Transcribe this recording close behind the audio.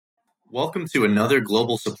Welcome to another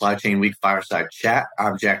Global Supply Chain Week Fireside Chat.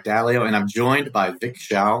 I'm Jack Dalio, and I'm joined by Vic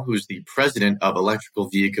Shao, who's the president of electric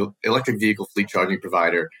vehicle fleet charging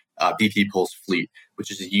provider BP Pulse Fleet,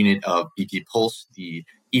 which is a unit of BP Pulse, the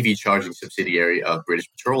EV charging subsidiary of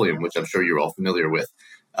British Petroleum, which I'm sure you're all familiar with.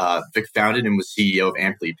 Vic founded and was CEO of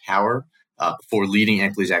Amply Power before leading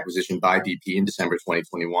Amply's acquisition by BP in December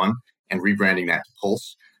 2021 and rebranding that to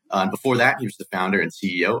Pulse. Before that, he was the founder and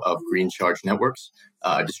CEO of Green Charge Networks,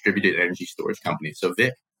 a distributed energy storage company. So,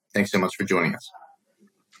 Vic, thanks so much for joining us.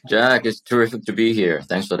 Jack, it's terrific to be here.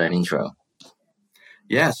 Thanks for that intro.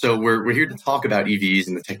 Yeah, so we're here to talk about EVs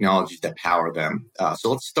and the technologies that power them.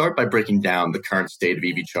 So let's start by breaking down the current state of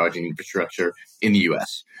EV charging infrastructure in the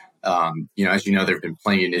U.S. As you know, there have been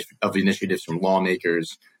plenty of initiatives from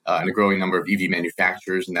lawmakers and a growing number of EV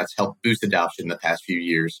manufacturers, and that's helped boost adoption in the past few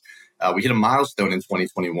years. We hit a milestone in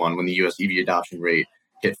 2021 when the U.S. EV adoption rate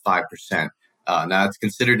hit 5%. Now, it's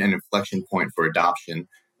considered an inflection point for adoption.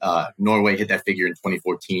 Norway hit that figure in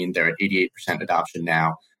 2014. They're at 88% adoption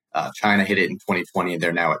now. China hit it in 2020, and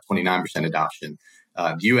they're now at 29% adoption.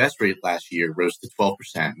 The U.S. rate last year rose to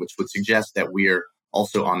 12%, which would suggest that we're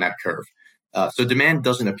also on that curve. So demand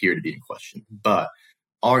doesn't appear to be in question. But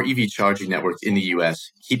are EV charging networks in the U.S.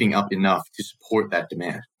 keeping up enough to support that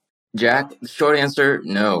demand? Jack, short answer,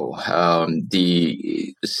 no.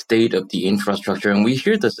 The state of the infrastructure, and we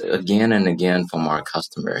hear this again and again from our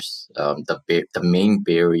customers, the main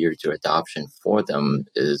barrier to adoption for them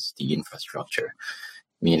is the infrastructure.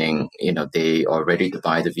 Meaning, they are ready to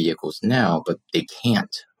buy the vehicles now, but they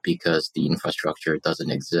can't because the infrastructure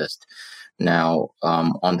doesn't exist. Now,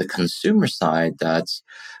 on the consumer side, that's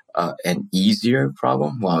an easier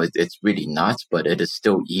problem. Well, it's really not, but it is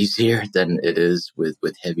still easier than it is with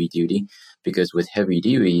heavy duty, because with heavy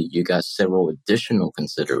duty, you got several additional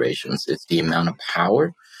considerations. It's the amount of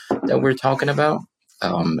power that we're talking about,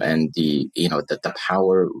 and the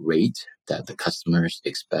power rate that the customers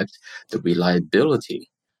expect, the reliability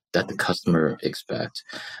that the customer expects.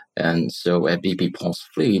 And so at BP Pulse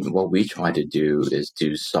Fleet, what we try to do is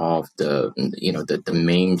to solve the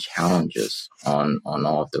main challenges on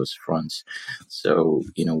all of those fronts. So,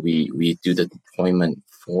 we do the deployment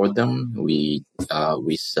for them. We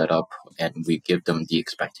set up and we give them the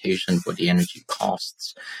expectation for the energy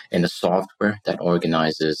costs and the software that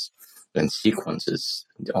organizes and sequences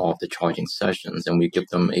all of the charging sessions, and we give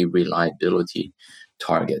them a reliability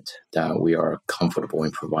target that we are comfortable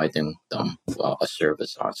in providing them a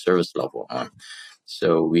service level on.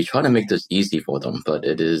 So we try to make this easy for them, but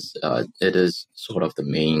it is sort of the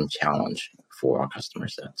main challenge for our customer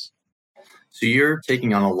sets. So you're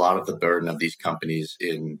taking on a lot of the burden of these companies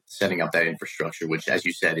in setting up that infrastructure, which, as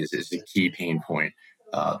you said, is a key pain point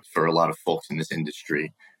for a lot of folks in this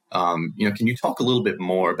industry. Can you talk a little bit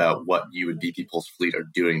more about what you and BP Pulse Fleet are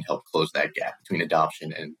doing to help close that gap between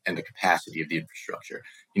adoption and the capacity of the infrastructure?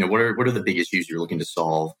 What are the big issues you're looking to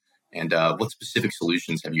solve, and what specific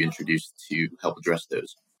solutions have you introduced to help address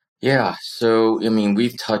those? Yeah, so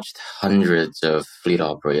we've touched hundreds of fleet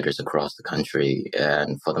operators across the country,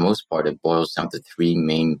 and for the most part, it boils down to three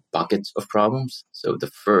main buckets of problems. So the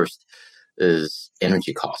first is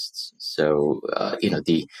energy costs. So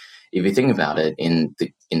if you think about it, in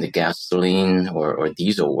the gasoline or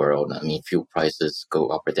diesel world, fuel prices go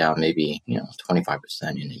up or down maybe 25%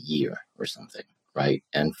 in a year or something, right?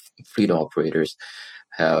 And fleet operators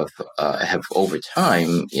have over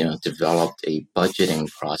time developed a budgeting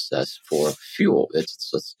process for fuel. It's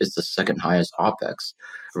the second highest OpEx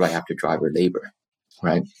right after driver labor,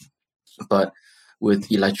 right? But with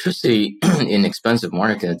electricity in expensive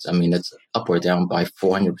markets, it's up or down by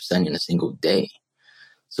 400% in a single day.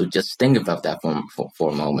 So just think about that for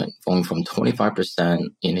a moment, going from 25%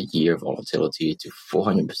 in a year volatility to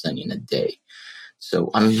 400% in a day.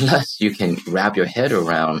 So unless you can wrap your head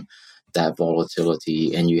around that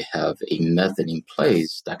volatility and you have a method in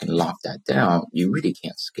place that can lock that down, you really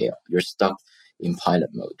can't scale. You're stuck in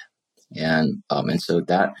pilot mode. And so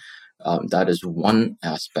that is one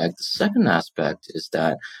aspect. The second aspect is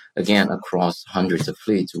that, again, across hundreds of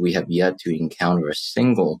fleets, we have yet to encounter a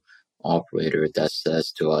single operator that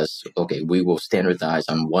says to us, okay, we will standardize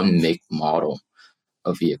on one make model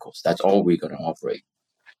of vehicles. That's all we're going to operate.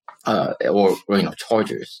 Or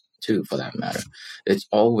chargers too, for that matter. It's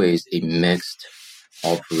always a mixed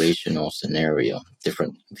operational scenario,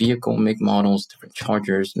 different vehicle make models, different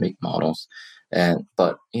chargers make models.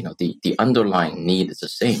 But the underlying need is the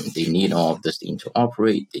same. They need all of this to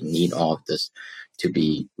interoperate. They need all of this to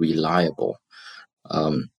be reliable.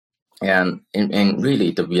 And really,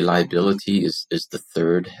 the reliability is the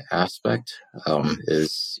third aspect.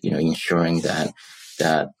 Is ensuring that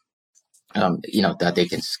they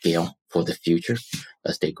can scale for the future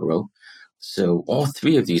as they grow. So all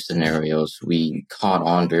three of these scenarios, we caught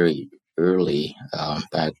on very early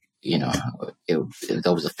back. That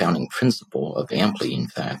was a founding principle of Amply, in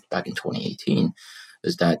fact, back in 2018,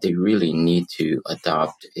 is that they really need to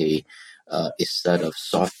adopt a set of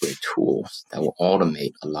software tools that will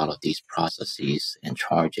automate a lot of these processes and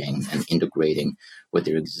charging and integrating with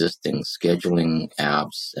their existing scheduling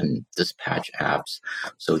apps and dispatch apps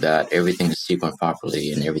so that everything is sequenced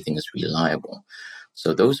properly and everything is reliable.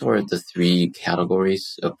 So those are the three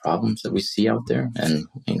categories of problems that we see out there, and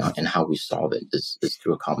and how we solve it is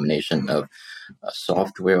through a combination of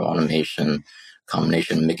software automation,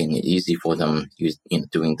 combination making it easy for them,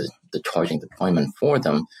 doing the charging deployment for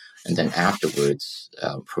them, and then afterwards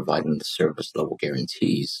providing the service level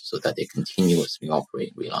guarantees so that they continuously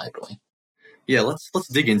operate reliably. Yeah, let's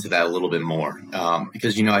dig into that a little bit more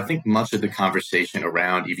because I think much of the conversation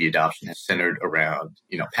around EV adoption has centered around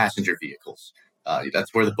passenger vehicles.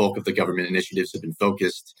 That's where the bulk of the government initiatives have been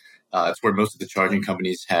focused. It's where most of the charging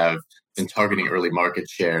companies have been targeting early market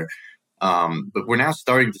share. But we're now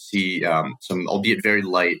starting to see some, albeit very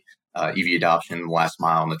light, EV adoption in the last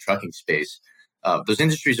mile in the trucking space. Those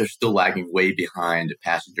industries are still lagging way behind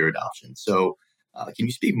passenger adoption. So can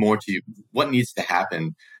you speak more to what needs to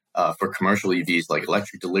happen for commercial EVs like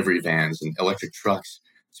electric delivery vans and electric trucks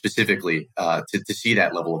specifically to see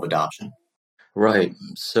that level of adoption? Right.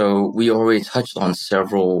 So we already touched on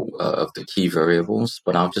several of the key variables,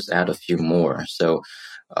 but I'll just add a few more. So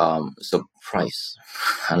price,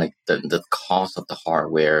 like the cost of the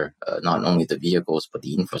hardware, not only the vehicles but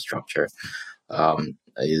the infrastructure,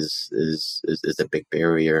 is a big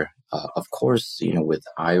barrier. Of course, with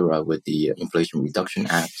IRA, with the Inflation Reduction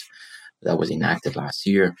Act that was enacted last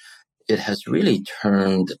year, it has really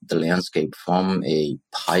turned the landscape from a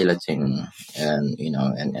piloting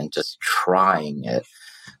and just trying it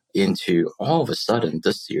into all of a sudden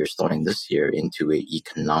starting this year, into an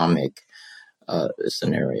economic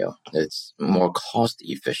scenario. It's more cost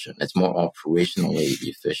efficient. It's more operationally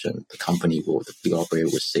efficient. The fleet operator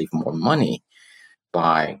will save more money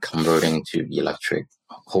by converting to electric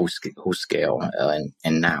whole scale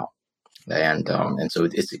and now. And so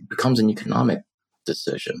it becomes an economic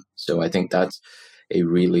decision. So I think that's a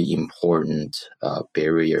really important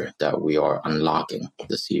barrier that we are unlocking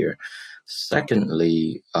this year.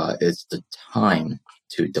 Secondly, it's the time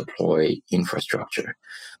to deploy infrastructure.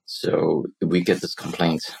 So we get this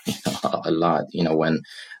complaint a lot, when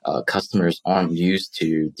customers aren't used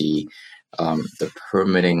to the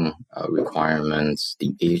permitting requirements,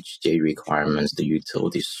 the HJ requirements, the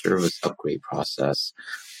utility service upgrade process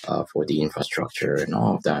for the infrastructure and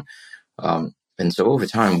all of that. And so over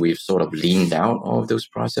time, we've sort of leaned out all of those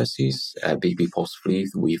processes. At BP Pulse Fleet,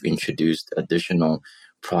 we've introduced additional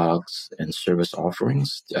products and service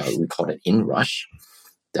offerings. We call it InRush,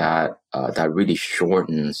 that really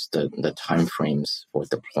shortens the timeframes for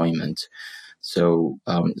deployment. So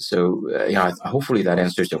hopefully that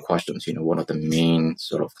answers your questions. What are the main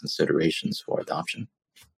sort of considerations for adoption?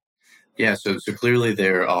 Yeah, so clearly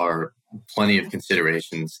there are plenty of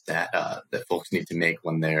considerations that folks need to make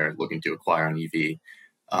when they're looking to acquire an EV,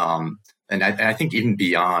 and I think even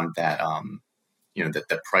beyond that,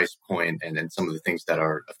 that price point and some of the things that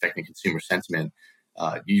are affecting consumer sentiment,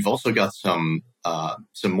 you've also got some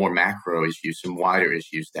more macro issues, some wider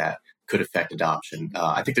issues that could affect adoption.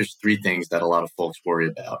 I think there's three things that a lot of folks worry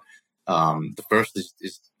about. The first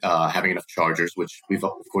is having enough chargers, which we've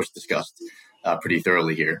of course discussed pretty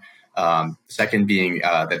thoroughly here. Second being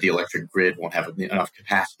that the electric grid won't have enough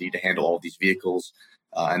capacity to handle all these vehicles.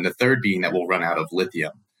 And the third being that we'll run out of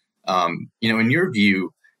lithium. In your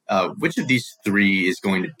view, which of these three is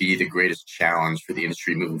going to be the greatest challenge for the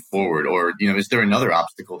industry moving forward? Or, is there another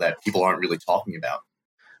obstacle that people aren't really talking about?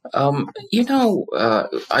 I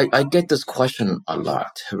get this question a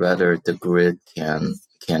lot, whether the grid can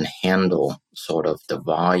handle sort of the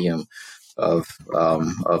volume of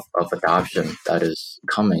adoption that is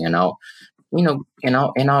coming, and I'll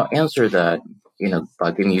answer that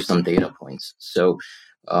by giving you some data points. So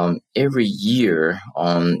every year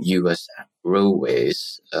on U.S.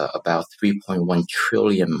 roadways, about 3.1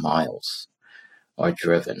 trillion miles are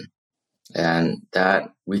driven, and that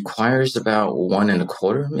requires about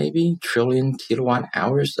 1.25 maybe trillion kilowatt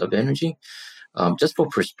hours of energy. Just for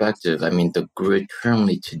perspective, I mean, the grid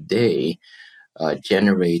currently today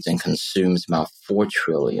generates and consumes about 4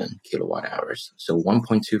 trillion kilowatt hours. So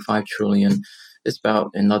 1.25 trillion is about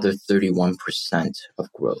another 31% of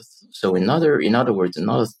growth. So in other words,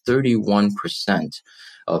 another 31%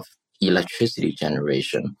 of electricity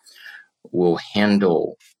generation will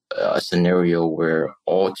handle a scenario where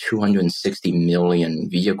all 260 million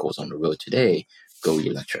vehicles on the road today go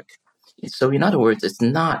electric. So in other words,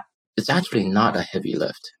 it's actually not a heavy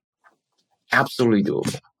lift. Absolutely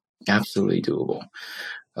doable. Absolutely doable.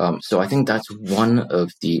 So I think that's one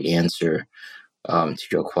of the answer to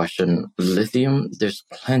your question. Lithium, there's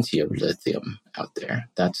plenty of lithium out there.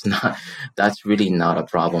 That's really not a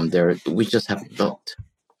problem there. We just haven't looked.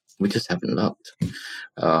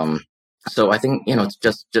 Um, so I think, it's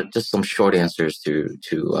just some short answers to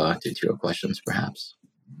your questions, perhaps.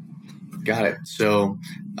 Got it. So,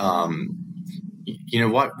 why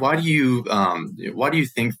do you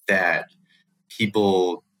think that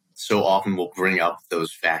people so often will bring up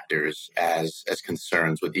those factors as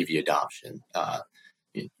concerns with EV adoption?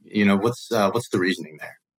 What's the reasoning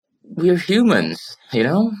there? We're humans,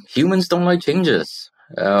 Humans don't like changes.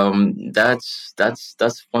 That's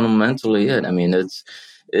fundamentally it. I mean,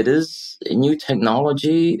 it is new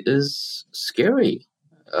technology is scary.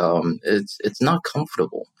 It's not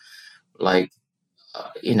comfortable. Like,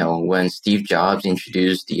 when Steve Jobs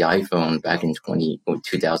introduced the iPhone back in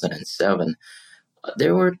 2007,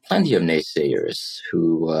 there were plenty of naysayers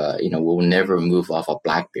who, will never move off of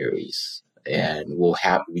Blackberries, and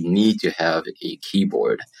we need to have a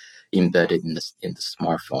keyboard embedded in the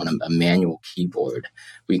smartphone, a manual keyboard.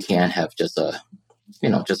 We can't have just a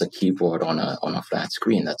keyboard on a flat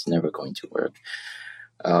screen. That's never going to work.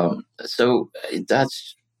 So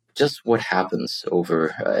that's just what happens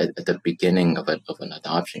over at the beginning of an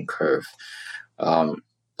adoption curve.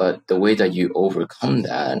 But the way that you overcome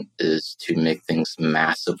that is to make things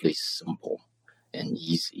massively simple and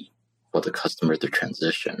easy for the customer to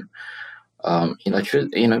transition.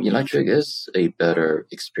 Electric is a better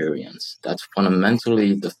experience. That's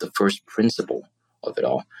fundamentally the first principle of it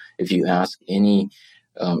all. If you ask any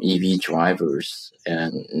EV drivers,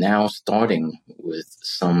 and now starting with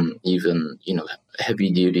some even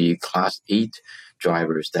heavy duty Class 8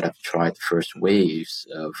 drivers that have tried the first waves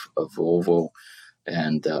of Volvo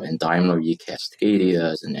and Daimler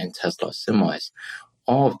e-Cascadias and Tesla semis,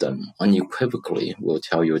 all of them unequivocally will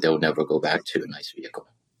tell you they'll never go back to a nice vehicle.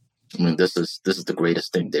 I mean, this is the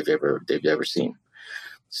greatest thing they've ever seen.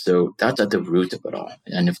 So that's at the root of it all.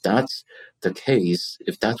 And if that's the case,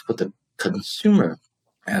 if that's what the consumer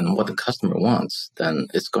and what the customer wants, then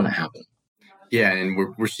it's going to happen. Yeah, and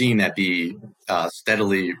we're seeing that be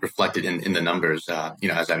steadily reflected in the numbers.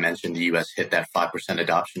 As I mentioned, the U.S. hit that 5%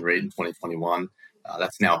 adoption rate in 2021.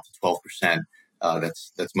 That's now up to 12%.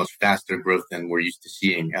 That's much faster growth than we're used to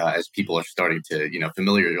seeing as people are starting to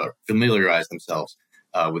familiarize themselves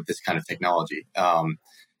with this kind of technology.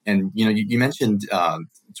 And you mentioned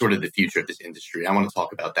sort of the future of this industry. I want to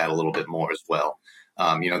talk about that a little bit more as well.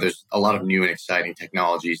 There's a lot of new and exciting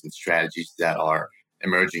technologies and strategies that are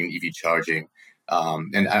emerging in EV charging.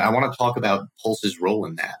 And I want to talk about Pulse's role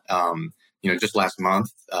in that. Just last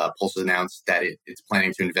month, Pulse announced that it's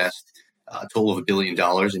planning to invest a total of $1 billion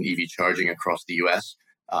in EV charging across the U.S.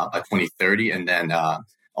 By 2030. And then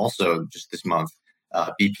also just this month,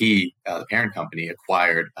 BP, the parent company,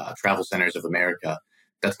 acquired Travel Centers of America.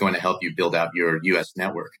 That's going to help you build out your U.S.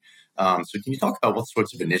 network. So can you talk about what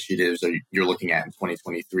sorts of initiatives you're looking at in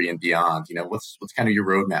 2023 and beyond? What's kind of your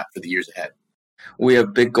roadmap for the years ahead? We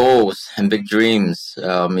have big goals and big dreams.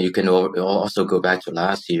 You can also go back to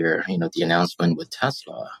last year, the announcement with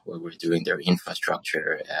Tesla, where we're doing their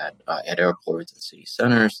infrastructure at airports and city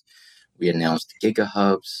centers. We announced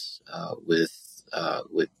GigaHubs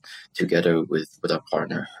together with our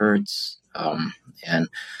partner Hertz, and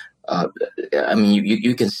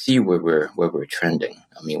you can see where we're trending.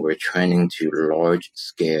 I mean, we're trending to large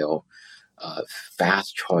scale,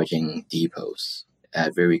 fast charging depots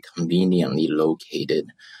at very conveniently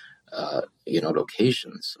located,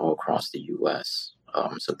 locations all across the U.S.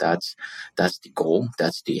 So that's the goal.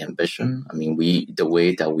 That's the ambition. I mean, the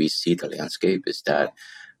way that we see the landscape is that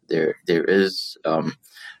there is a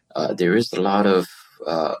lot of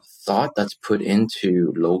thought that's put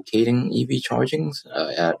into locating EV chargings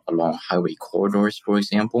along highway corridors, for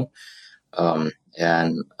example.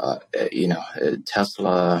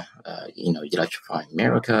 Tesla, Electrify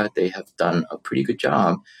America, they have done a pretty good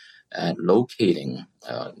job at locating,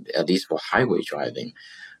 at least for highway driving,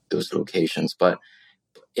 those locations. But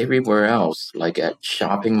everywhere else, like at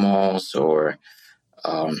shopping malls or,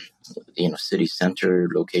 city center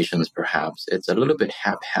locations, perhaps, it's a little bit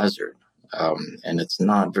haphazard. And it's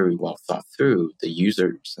not very well thought through. The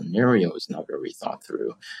user scenario is not very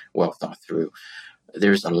well thought through.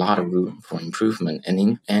 There's a lot of room for improvement.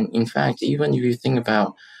 And in fact, even if you think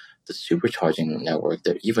about the supercharging network,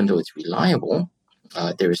 that even though it's reliable,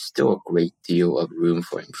 there is still a great deal of room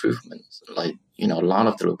for improvements. Like, a lot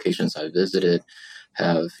of the locations I visited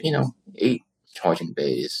have, 8 charging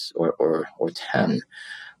bays or 10.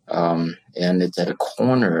 And it's at a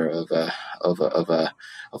corner of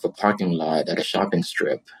a parking lot at a shopping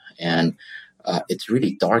strip, and it's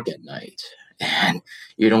really dark at night, and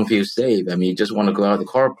you don't feel safe. I mean, you just want to go out of the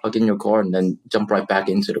car, plug in your car, and then jump right back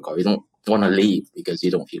into the car. You don't want to leave because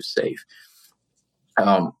you don't feel safe.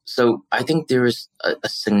 So I think there is a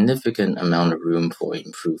significant amount of room for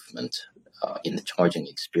improvement in the charging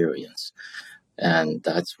experience, and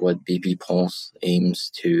that's what BP Pulse aims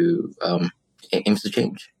to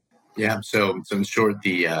change. Yeah. So in short,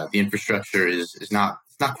 the infrastructure is not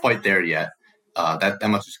quite there yet. That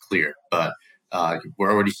much is clear, but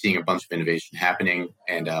we're already seeing a bunch of innovation happening,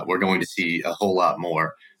 and we're going to see a whole lot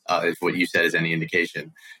more. If what you said is any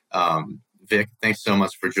indication. Vic, thanks so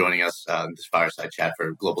much for joining us in this fireside chat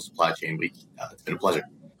for Global Supply Chain Week. It's been a pleasure.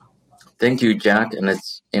 Thank you, Jack, and it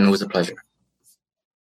was a pleasure.